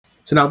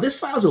So now this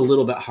file is a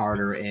little bit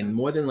harder, and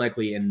more than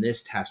likely in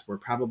this test, we're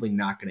probably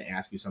not going to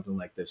ask you something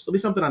like this. There'll be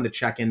something on the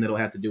check-in that'll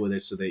have to do with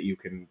it so that you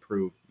can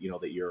prove,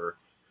 that you're,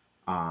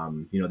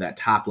 that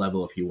top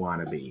level if you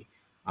want to be.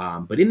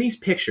 But in these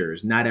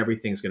pictures, not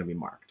everything's going to be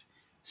marked.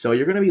 So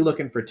you're going to be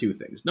looking for two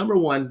things. Number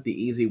one, the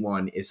easy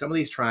one is some of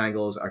these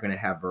triangles are going to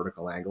have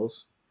vertical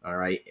angles, all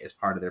right, as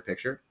part of their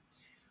picture.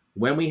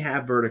 When we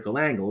have vertical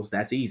angles,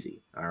 that's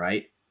easy, all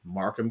right?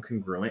 Mark them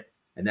congruent,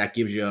 and that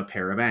gives you a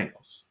pair of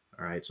angles,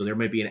 all right? So there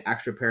might be an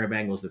extra pair of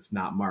angles that's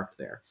not marked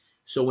there.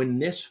 So in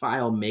this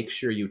file, make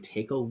sure you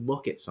take a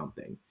look at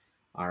something,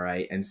 all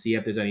right, and see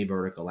if there's any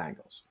vertical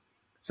angles.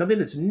 Something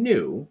that's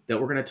new that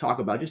we're going to talk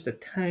about just a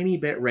tiny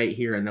bit right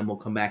here, and then we'll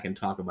come back and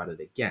talk about it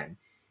again,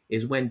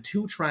 is when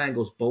two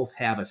triangles both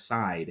have a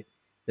side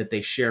that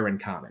they share in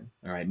common,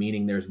 all right?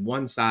 Meaning there's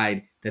one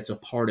side that's a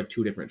part of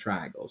two different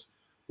triangles.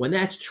 When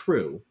that's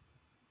true,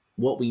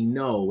 what we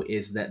know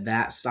is that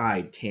that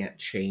side can't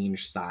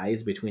change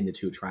size between the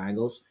two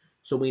triangles.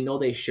 So we know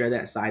they share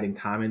that side in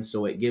common.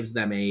 So it gives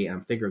them a,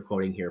 I'm figure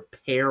quoting here,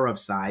 pair of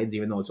sides,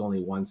 even though it's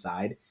only one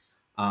side,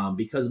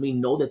 because we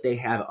know that they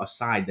have a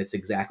side that's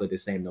exactly the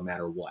same no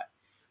matter what.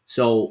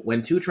 So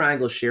when two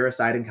triangles share a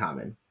side in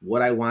common,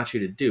 what I want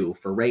you to do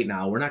for right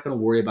now, we're not going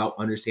to worry about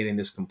understanding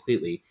this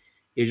completely,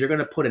 is you're going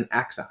to put an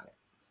X on it.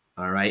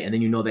 All right. And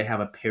then you know they have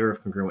a pair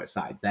of congruent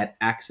sides. That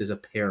X is a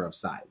pair of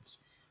sides.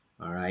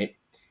 All right.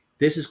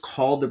 This is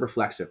called the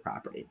reflexive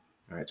property.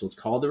 All right, so it's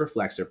called the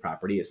reflexive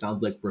property. It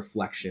sounds like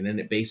reflection, and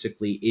it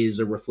basically is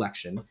a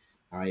reflection.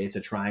 All right, it's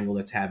a triangle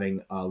that's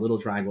having a little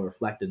triangle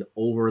reflected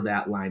over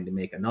that line to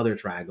make another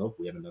triangle.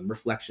 We haven't done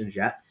reflections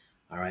yet.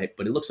 All right,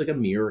 but it looks like a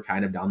mirror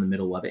kind of down the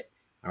middle of it.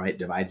 All right,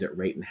 divides it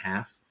right in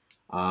half.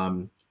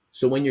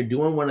 So when you're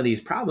doing one of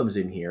these problems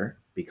in here,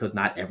 because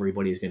not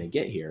everybody is going to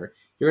get here,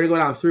 you're going to go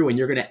down through and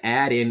you're going to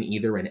add in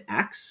either an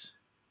X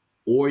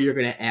or you're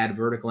going to add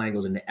vertical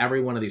angles into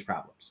every one of these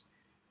problems.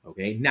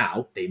 Okay,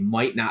 now they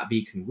might not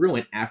be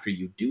congruent after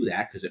you do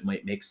that because it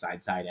might make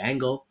side-side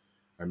angle,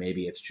 or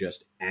maybe it's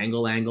just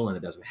angle and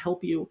it doesn't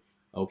help you.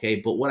 Okay,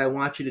 but what I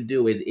want you to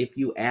do is if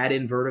you add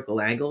in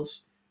vertical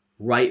angles,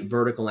 write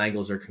vertical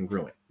angles are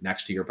congruent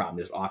next to your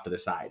problem, just off to the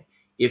side.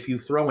 If you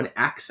throw an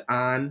X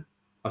on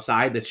a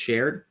side that's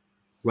shared,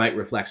 write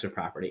reflexive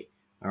property.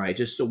 All right,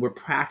 just so we're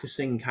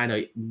practicing kind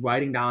of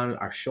writing down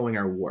or showing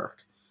our work.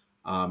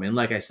 And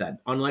like I said,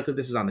 unlikely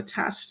this is on the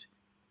test.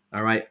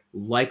 All right,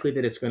 likely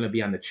that it's going to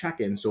be on the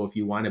check-in. So if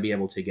you want to be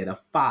able to get a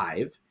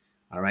 5,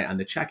 all right, on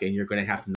the check-in, you're going to have to